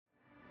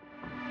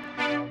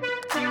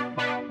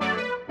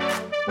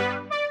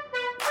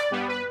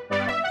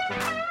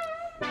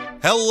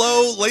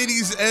Hello,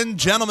 ladies and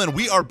gentlemen.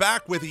 We are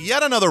back with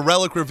yet another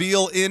relic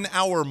reveal in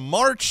our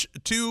march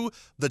to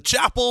the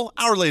chapel,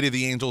 Our Lady of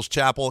the Angels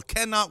Chapel.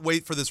 Cannot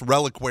wait for this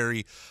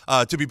reliquary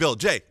to be built.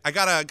 Jay, I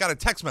got a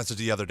text message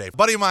the other day. A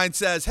buddy of mine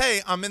says,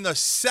 hey, I'm in the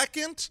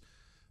second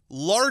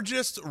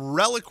largest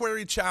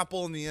reliquary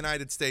chapel in the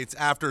United States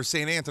after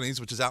St.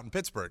 Anthony's, which is out in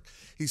Pittsburgh.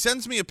 He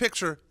sends me a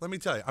picture. Let me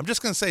tell you, I'm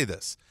just going to say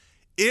this.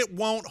 It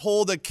won't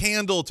hold a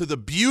candle to the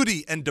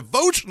beauty and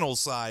devotional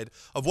side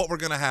of what we're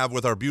going to have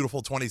with our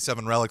beautiful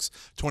 27 relics,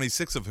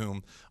 26 of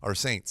whom are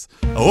saints.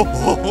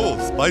 Oh,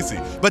 spicy.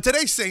 But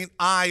today's saint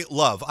I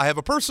love. I have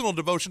a personal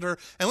devotion to her,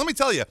 and let me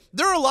tell you,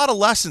 there are a lot of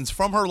lessons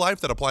from her life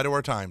that apply to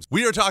our times.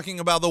 We are talking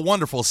about the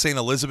wonderful St.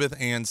 Elizabeth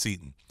Ann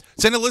Seton.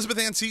 St. Elizabeth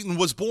Ann Seton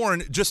was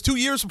born just 2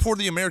 years before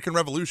the American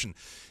Revolution.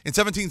 In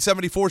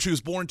 1774, she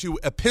was born to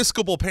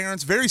Episcopal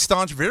parents, very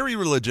staunch, very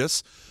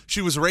religious.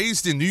 She was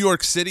raised in New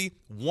York City,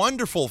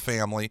 wonderful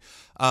family.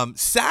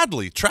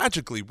 Sadly,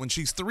 tragically, when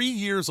she's 3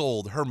 years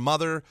old, her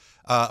mother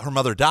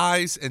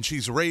dies, and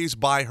she's raised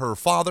by her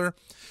father.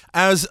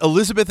 As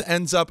Elizabeth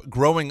ends up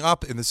growing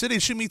up in the city,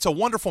 she meets a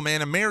wonderful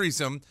man and marries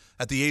him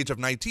at the age of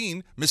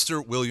 19,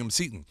 Mr. William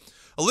Seton.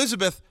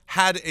 Elizabeth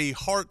had a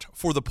heart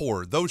for the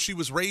poor, though she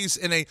was raised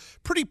in a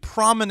pretty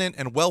prominent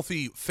and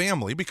wealthy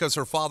family because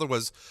her father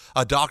was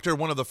a doctor,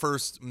 one of the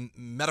first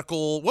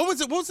medical, what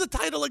was the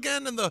title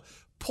again in the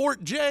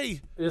Port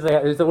J? He was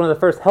one of the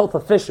first health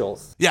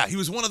officials. Yeah, he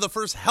was one of the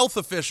first health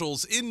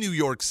officials in New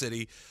York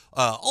City,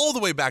 all the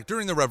way back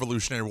during the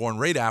Revolutionary War and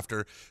right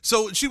after.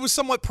 So she was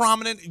somewhat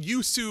prominent,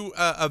 used to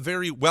a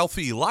very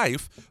wealthy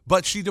life,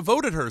 but she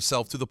devoted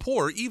herself to the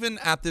poor even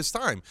at this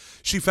time.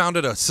 She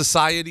founded a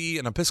society,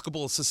 an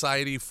Episcopal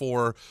society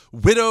for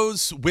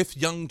widows with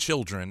young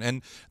children,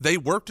 and they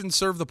worked and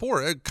served the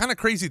poor. A kind of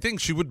crazy thing.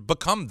 She would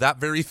become that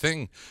very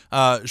thing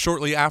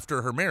shortly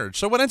after her marriage.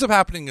 So what ends up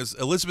happening is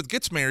Elizabeth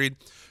gets married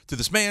to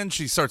this man.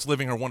 She starts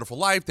living her wonderful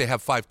life. They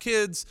have 5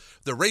 kids.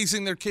 They're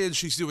raising their kids.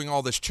 She's doing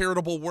all this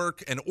charitable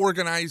work and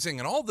organizing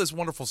and all this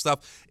wonderful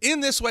stuff. In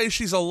this way,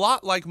 she's a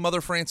lot like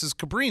Mother Frances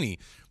Cabrini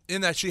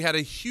in that she had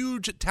a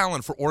huge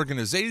talent for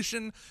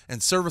organization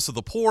and service of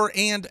the poor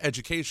and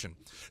education.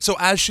 So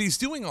as she's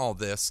doing all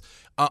this,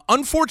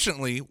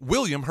 unfortunately,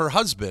 William, her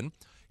husband,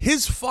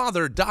 his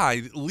father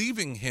died,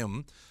 leaving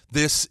him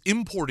this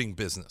importing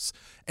business.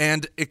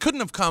 And it couldn't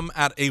have come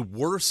at a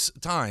worse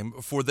time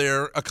for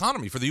their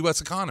economy, for the U.S.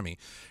 economy.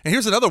 And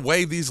here's another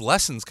way these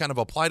lessons kind of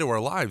apply to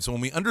our lives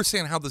when we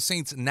understand how the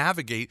saints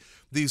navigate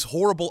these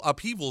horrible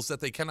upheavals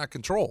that they cannot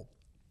control.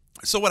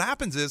 So what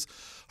happens is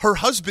her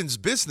husband's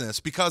business,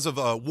 because of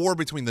a war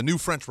between the new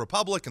French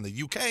Republic and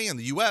the UK and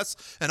the US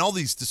and all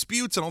these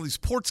disputes and all these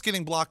ports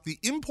getting blocked, the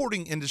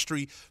importing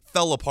industry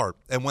fell apart.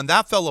 And when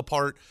that fell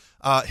apart,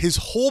 his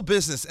whole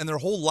business and their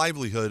whole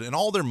livelihood and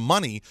all their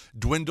money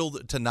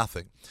dwindled to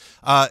nothing.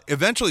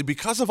 Eventually,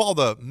 because of all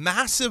the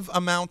massive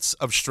amounts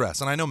of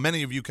stress, and I know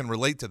many of you can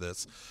relate to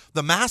this,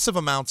 the massive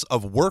amounts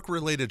of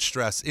work-related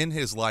stress in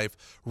his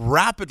life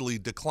rapidly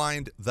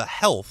declined the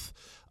health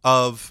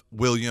of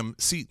William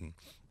Seton.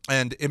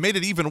 And it made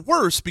it even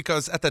worse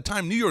because at that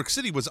time, New York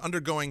City was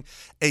undergoing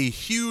a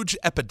huge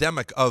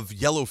epidemic of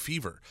yellow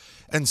fever.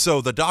 And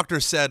so the doctor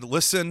said,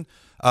 listen,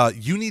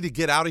 you need to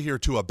get out of here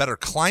to a better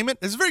climate.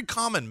 It's very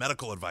common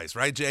medical advice,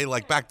 right, Jay?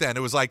 Like back then, it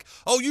was like,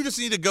 oh, you just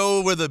need to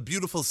go where the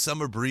beautiful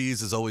summer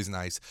breeze is always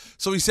nice.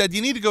 So he said,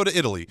 you need to go to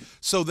Italy.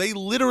 So they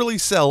literally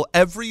sell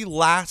every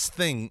last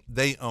thing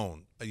they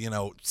own,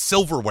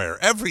 silverware,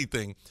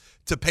 everything,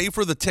 to pay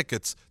for the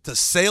tickets to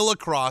sail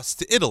across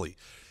to Italy.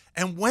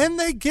 And when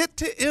they get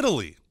to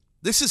Italy,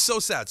 this is so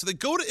sad. So they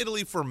go to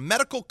Italy for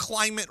medical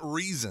climate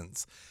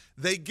reasons.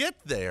 They get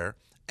there,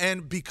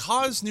 and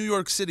because New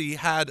York City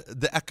had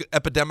the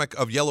epidemic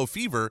of yellow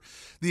fever,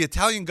 the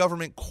Italian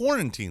government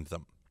quarantined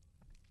them,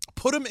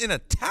 put them in a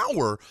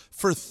tower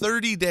for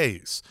 30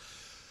 days.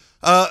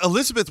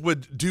 Elizabeth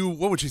would do,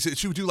 what would she say?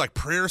 She would do like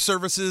prayer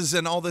services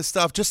and all this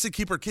stuff just to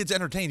keep her kids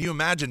entertained. You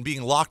imagine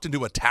being locked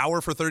into a tower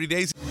for 30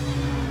 days?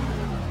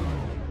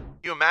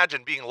 You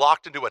imagine being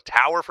locked into a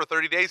tower for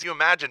 30 days? You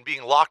imagine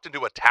being locked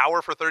into a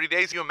tower for 30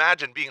 days? You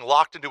imagine being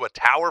locked into a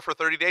tower for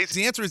 30 days?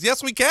 The answer is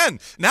yes, we can.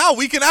 Now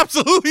we can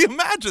absolutely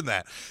imagine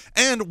that.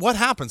 And what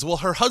happens? Well,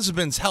 her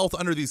husband's health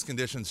under these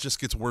conditions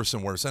just gets worse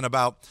and worse. And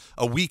about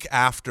a week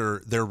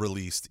after they're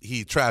released,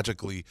 he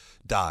tragically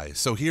dies.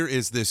 So here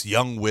is this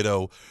young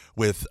widow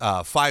with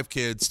 5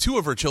 kids. 2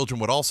 of her children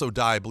would also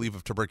die, I believe,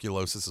 of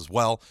tuberculosis as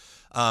well.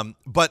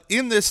 But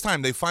in this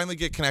time, they finally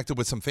get connected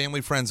with some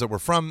family friends that were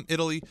from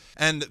Italy,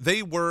 and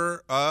they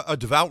were a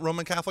devout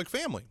Roman Catholic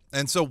family.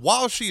 And so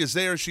while she is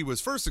there, she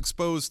was first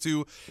exposed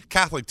to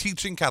Catholic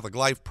teaching, Catholic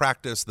life,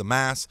 practice, the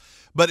Mass.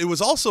 But it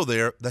was also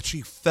there that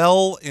she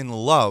fell in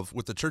love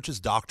with the church's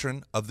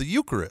doctrine of the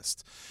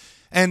Eucharist.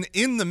 And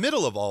in the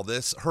middle of all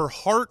this, her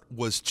heart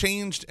was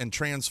changed and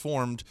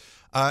transformed,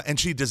 and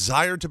she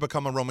desired to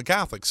become a Roman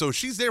Catholic. So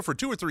she's there for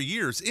 2 or 3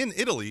 years in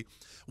Italy,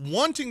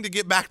 wanting to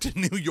get back to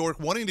New York,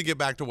 wanting to get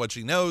back to what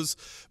she knows,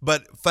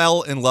 but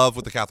fell in love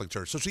with the Catholic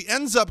Church. So she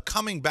ends up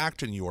coming back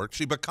to New York.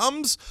 She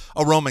becomes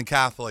a Roman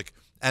Catholic,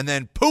 and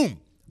then,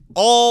 boom,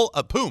 all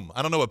Poom.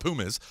 I don't know what Poom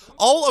is.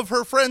 All of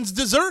her friends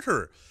desert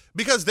her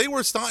because they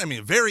were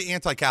very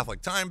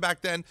anti-Catholic time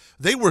back then.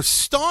 They were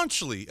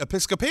staunchly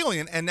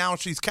Episcopalian, and now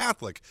she's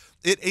Catholic.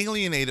 It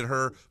alienated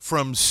her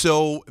from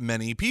so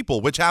many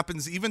people, which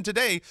happens even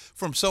today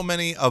from so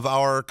many of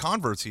our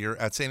converts here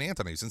at St.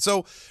 Anthony's. And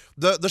so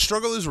the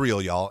struggle is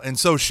real, y'all. And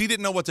so she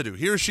didn't know what to do.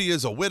 Here she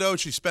is, a widow.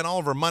 She spent all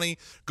of her money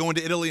going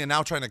to Italy and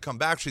now trying to come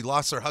back. She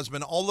lost her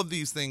husband. All of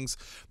these things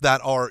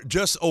that are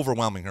just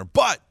overwhelming her.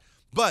 But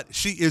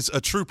she is a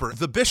trooper.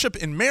 The bishop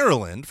in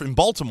Maryland, in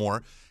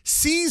Baltimore,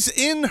 sees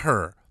in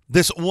her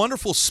this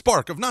wonderful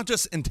spark of not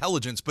just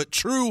intelligence, but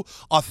true,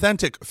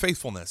 authentic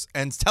faithfulness,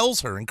 and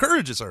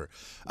encourages her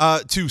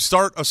to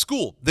start a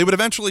school. They would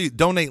eventually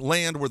donate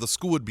land where the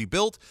school would be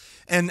built.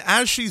 And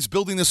as she's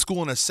building this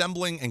school and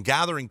assembling and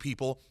gathering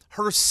people,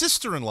 her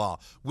sister-in-law,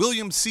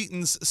 William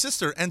Seton's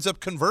sister, ends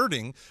up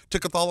converting to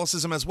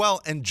Catholicism as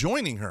well and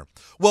joining her.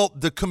 Well,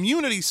 the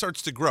community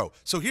starts to grow.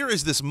 So here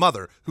is this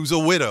mother who's a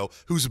widow,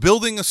 who's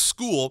building a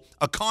school,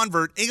 a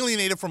convert,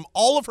 alienated from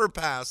all of her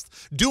past,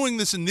 doing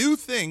this new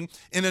thing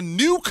in a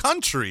new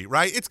country,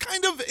 right? It's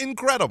kind of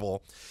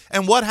incredible.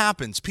 And what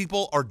happens?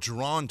 People are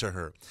drawn to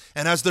her.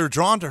 And as they're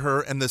drawn to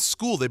her and the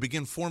school, they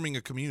begin forming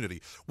a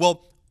community.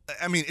 Well,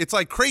 it's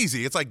like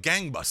crazy. It's like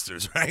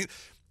gangbusters, right?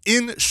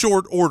 In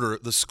short order,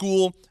 the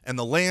school and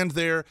the land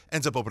there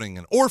ends up opening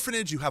an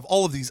orphanage. You have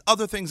all of these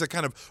other things that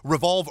kind of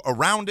revolve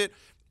around it.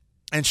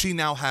 And she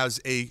now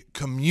has a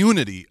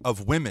community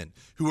of women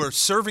who are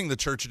serving the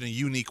church in a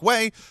unique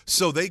way.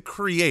 So they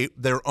create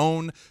their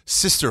own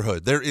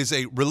sisterhood. There is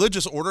a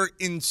religious order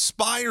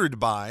inspired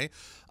by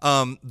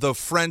the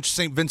French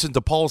St. Vincent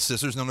de Paul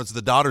sisters, known as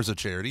the Daughters of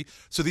Charity.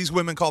 So these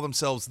women call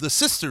themselves the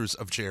Sisters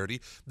of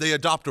Charity. They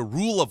adopt a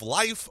rule of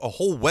life, a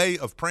whole way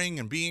of praying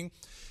and being.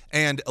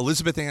 And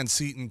Elizabeth Ann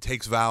Seton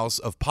takes vows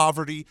of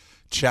poverty,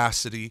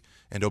 chastity,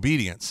 and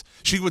obedience.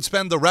 She would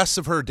spend the rest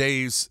of her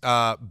days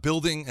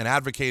building and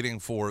advocating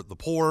for the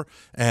poor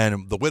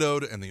and the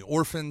widowed and the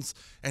orphans,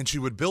 and she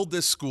would build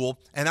this school,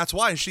 and that's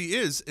why she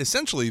is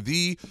essentially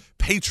the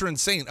patron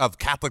saint of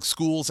Catholic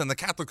schools and the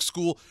Catholic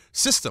school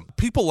system.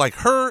 People like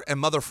her and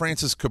Mother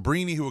Frances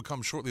Cabrini, who would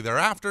come shortly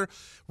thereafter,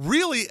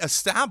 really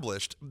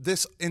established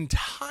this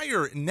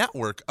entire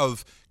network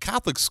of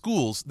Catholic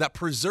schools that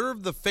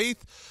preserved the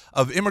faith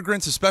of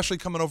immigrants, especially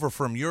coming over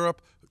from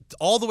Europe,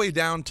 all the way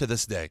down to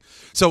this day.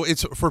 So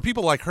it's for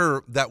people like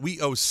her that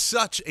we owe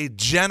such a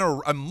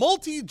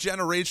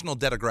multi-generational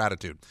debt of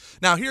gratitude.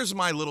 Now, here's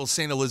my little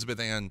St.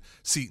 Elizabeth Ann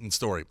Seton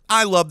story.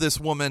 I love this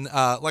woman.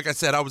 Like I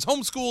said, I was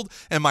homeschooled,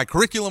 and my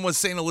curriculum was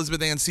St.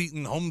 Elizabeth Ann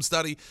Seton home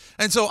study.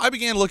 And so I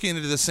began looking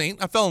into this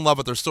saint. I fell in love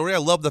with her story. I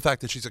love the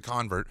fact that she's a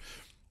convert.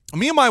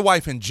 Me and my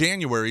wife in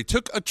January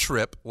took a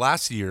trip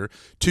last year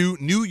to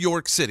New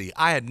York City.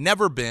 I had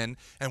never been,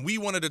 and we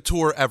wanted to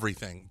tour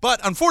everything.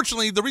 But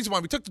unfortunately, the reason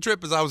why we took the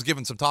trip is I was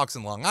giving some talks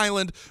in Long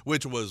Island,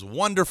 which was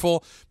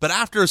wonderful. But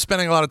after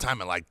spending a lot of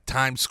time at like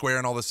Times Square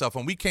and all this stuff,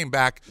 when we came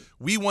back,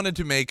 we wanted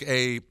to make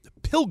a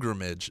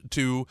pilgrimage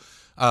to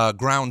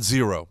Ground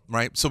Zero,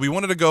 right? So we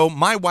wanted to go.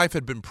 My wife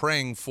had been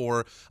praying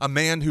for a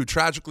man who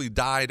tragically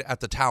died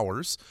at the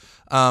towers.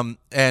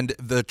 And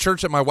the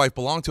church that my wife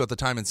belonged to at the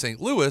time in St.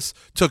 Louis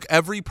took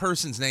every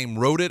person's name,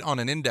 wrote it on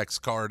an index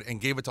card, and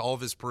gave it to all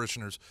of his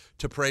parishioners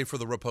to pray for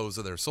the repose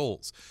of their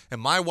souls.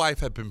 And my wife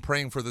had been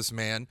praying for this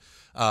man,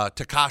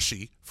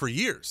 Takashi, for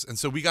years. And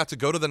so we got to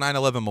go to the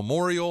 9/11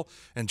 memorial,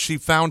 and she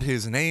found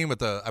his name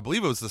at I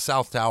believe it was the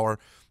South Tower,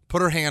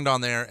 put her hand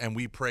on there, and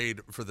we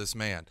prayed for this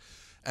man.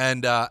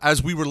 And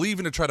as we were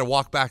leaving to try to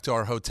walk back to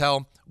our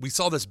hotel, we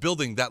saw this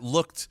building that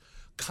looked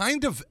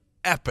kind of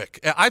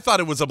epic. I thought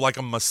it was like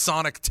a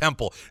Masonic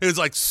temple. It was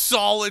like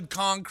solid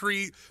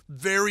concrete,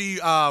 very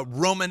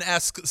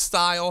Romanesque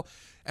style.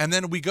 And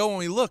then we go and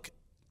we look.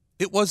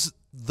 It was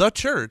the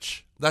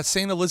church that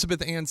St.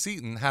 Elizabeth Ann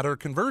Seton had her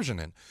conversion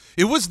in.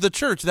 It was the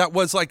church that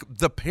was like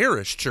the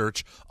parish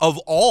church of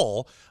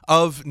all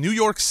of New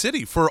York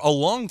City for a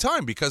long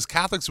time because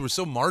Catholics were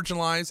so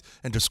marginalized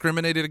and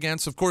discriminated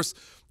against. Of course,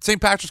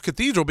 St. Patrick's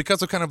Cathedral,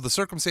 because of kind of the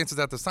circumstances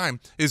at this time,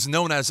 is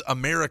known as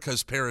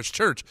America's parish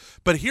church.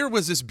 But here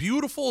was this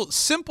beautiful,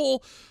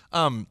 simple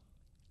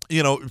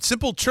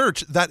simple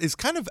church that is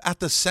kind of at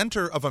the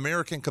center of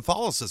American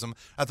Catholicism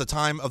at the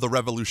time of the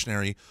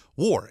Revolutionary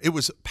War. It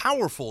was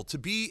powerful to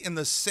be in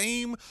the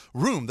same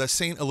room that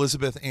St.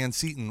 Elizabeth Ann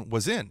Seton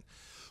was in.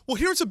 Well,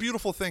 here's a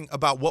beautiful thing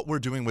about what we're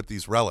doing with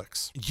these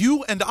relics.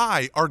 You and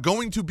I are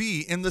going to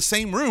be in the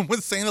same room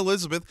with St.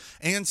 Elizabeth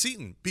Ann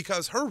Seton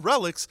because her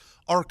relics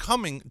are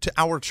coming to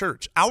our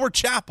church. Our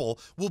chapel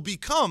will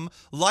become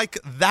like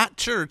that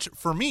church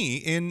for me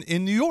in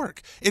New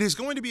York. It is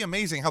going to be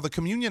amazing how the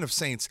communion of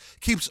saints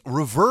keeps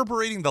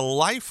reverberating the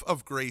life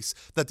of grace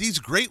that these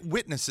great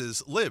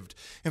witnesses lived.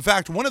 In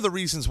fact, one of the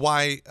reasons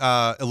why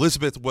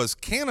Elizabeth was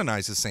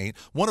canonized as saint,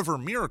 one of her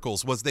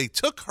miracles was they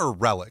took her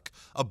relic,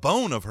 a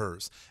bone of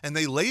hers, and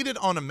they laid it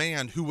on a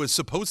man who was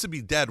supposed to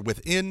be dead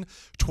within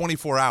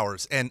 24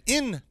 hours. And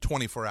in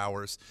 24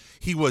 hours,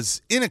 he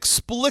was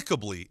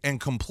inexplicably and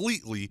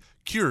completely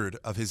cured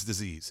of his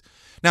disease.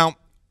 Now,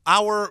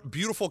 our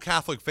beautiful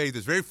Catholic faith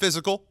is very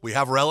physical. We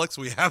have relics.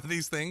 We have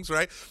these things,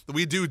 right?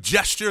 We do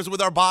gestures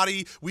with our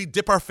body. We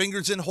dip our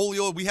fingers in holy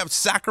oil. We have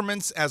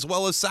sacraments as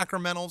well as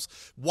sacramentals.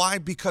 Why?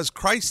 Because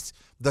Christ,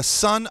 the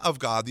Son of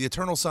God, the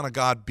eternal Son of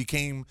God,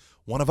 became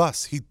one of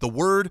us. The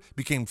Word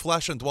became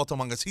flesh and dwelt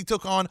among us. He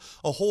took on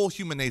a whole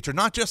human nature,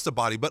 not just a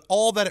body, but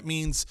all that it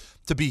means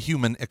to be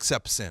human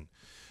except sin.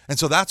 And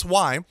so that's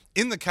why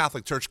in the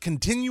Catholic Church,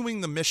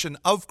 continuing the mission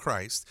of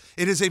Christ,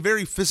 it is a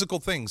very physical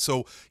thing.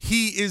 So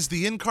he is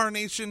the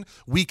incarnation.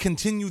 We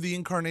continue the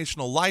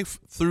incarnational life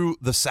through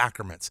the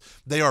sacraments.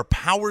 They are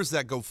powers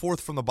that go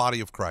forth from the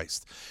body of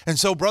Christ. And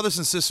so, brothers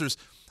and sisters,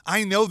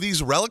 I know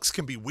these relics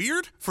can be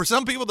weird. For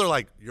some people, they're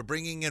like, you're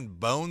bringing in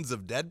bones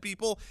of dead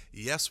people?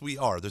 Yes, we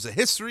are. There's a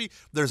history.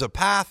 There's a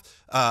past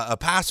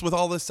with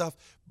all this stuff.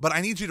 But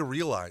I need you to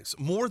realize,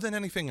 more than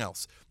anything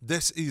else,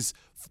 these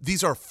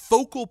are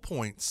focal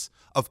points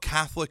of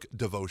Catholic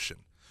devotion.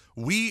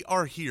 We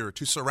are here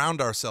to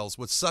surround ourselves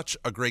with such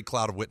a great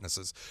cloud of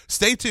witnesses.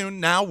 Stay tuned.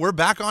 Now we're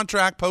back on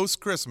track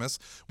post-Christmas.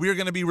 We are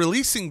going to be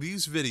releasing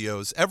these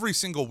videos every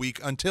single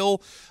week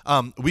until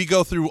we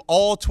go through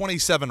all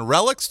 27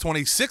 relics.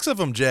 26 of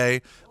them,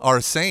 Jay, are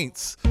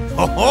saints.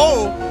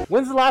 Oh!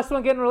 When's the last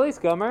one getting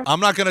released, Gomer? I'm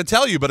not going to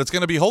tell you, but it's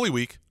going to be Holy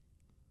Week.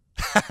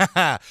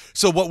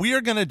 So what we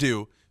are going to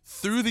do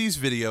through these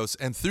videos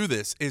and through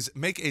this is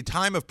make a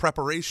time of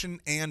preparation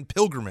and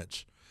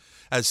pilgrimage.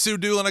 As Sue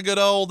Doolin, a good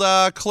old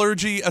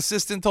clergy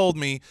assistant, told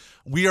me,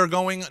 we are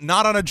going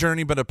not on a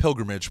journey but a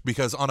pilgrimage,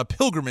 because on a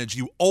pilgrimage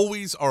you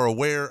always are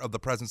aware of the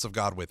presence of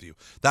God with you.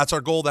 That's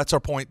our goal, that's our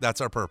point, that's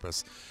our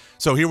purpose.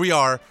 So here we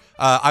are.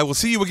 I will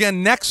see you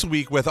again next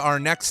week with our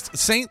next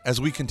saint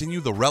as we continue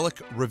the relic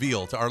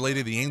reveal to Our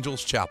Lady of the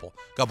Angels Chapel.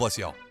 God bless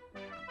y'all.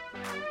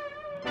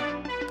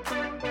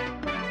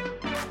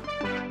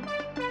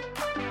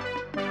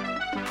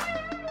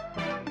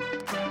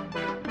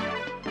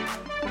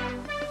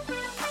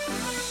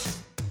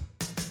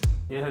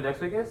 You know who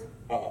next week is?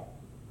 I'll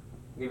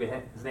give you a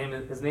hint. His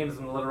name is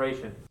an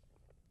alliteration.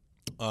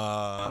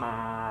 Come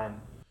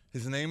on.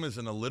 His name is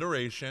an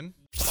alliteration.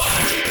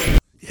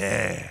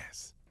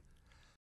 Yes.